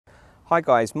Hi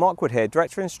guys, Mark Wood here,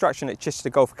 Director of Instruction at Chichester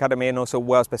Golf Academy and also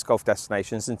World's Best Golf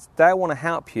Destinations, and today I want to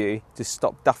help you to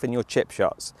stop duffing your chip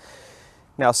shots.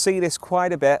 Now I see this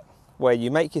quite a bit where you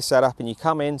make your setup and you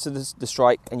come into the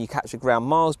strike and you catch the ground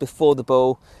miles before the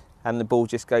ball and the ball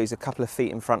just goes a couple of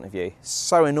feet in front of you.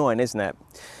 So annoying, isn't it?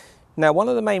 Now one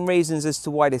of the main reasons as to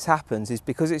why this happens is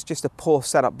because it's just a poor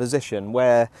setup position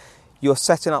where you're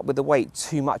setting up with the weight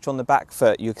too much on the back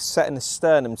foot. You're setting the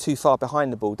sternum too far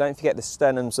behind the ball. Don't forget the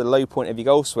sternum's the low point of your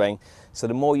golf swing. So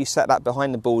the more you set that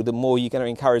behind the ball, the more you're going to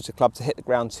encourage the club to hit the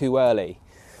ground too early.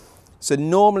 So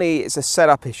normally it's a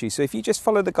setup issue. So if you just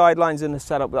follow the guidelines in the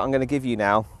setup that I'm going to give you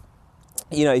now,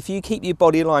 you know, if you keep your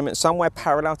body alignment somewhere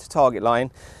parallel to target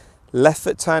line, left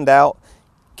foot turned out,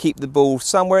 keep the ball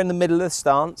somewhere in the middle of the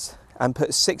stance and put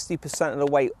 60% of the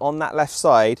weight on that left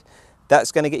side,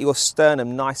 that's going to get your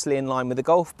sternum nicely in line with the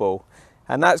golf ball.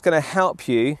 And that's going to help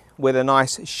you with a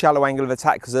nice shallow angle of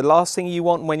attack, because the last thing you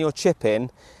want when you're chipping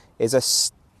is a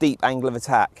steep angle of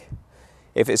attack.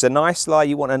 If it's a nice lie,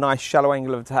 you want a nice shallow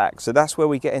angle of attack. So that's where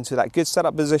we get into that good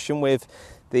setup position with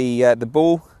the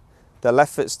ball, the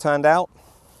left foot's turned out,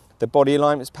 the body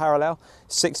alignment's parallel,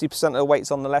 60% of the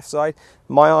weight's on the left side.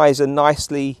 My eyes are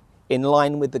nicely in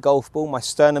line with the golf ball, my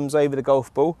sternum's over the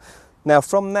golf ball. Now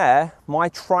from there, my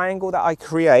triangle that I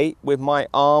create with my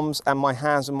arms and my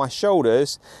hands and my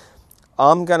shoulders,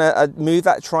 I'm gonna move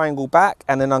that triangle back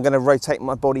and then I'm gonna rotate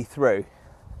my body through.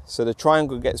 So the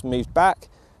triangle gets moved back,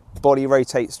 body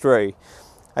rotates through.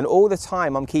 And all the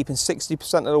time I'm keeping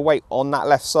 60% of the weight on that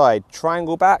left side.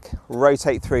 Triangle back,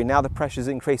 rotate through. Now the pressure's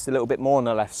increased a little bit more on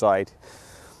the left side.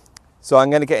 So I'm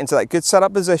gonna get into that good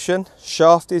setup position.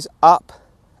 Shaft is up,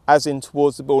 as in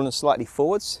towards the ball and slightly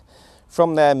forwards.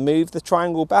 From there, move the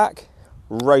triangle back,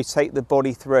 rotate the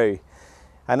body through.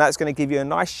 And that's going to give you a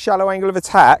nice shallow angle of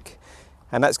attack,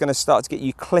 and that's going to start to get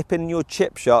you clipping your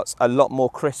chip shots a lot more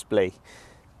crisply.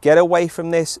 Get away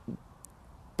from this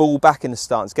ball back in the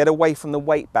stance, get away from the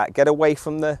weight back, get away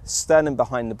from the sternum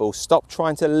behind the ball. Stop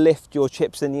trying to lift your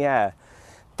chips in the air.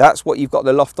 That's what you've got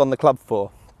the loft on the club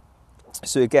for.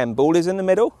 So again, ball is in the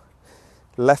middle,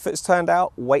 left foot's turned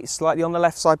out, weight slightly on the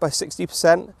left side by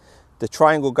 60%. The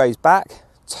triangle goes back,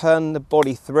 turn the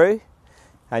body through,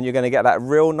 and you're going to get that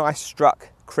real nice struck,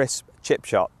 crisp chip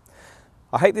shot.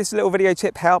 I hope this little video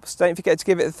tip helps. Don't forget to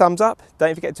give it a thumbs up.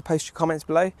 Don't forget to post your comments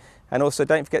below. And also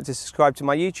don't forget to subscribe to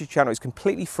my YouTube channel. It's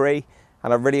completely free,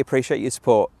 and I really appreciate your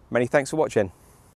support. Many thanks for watching.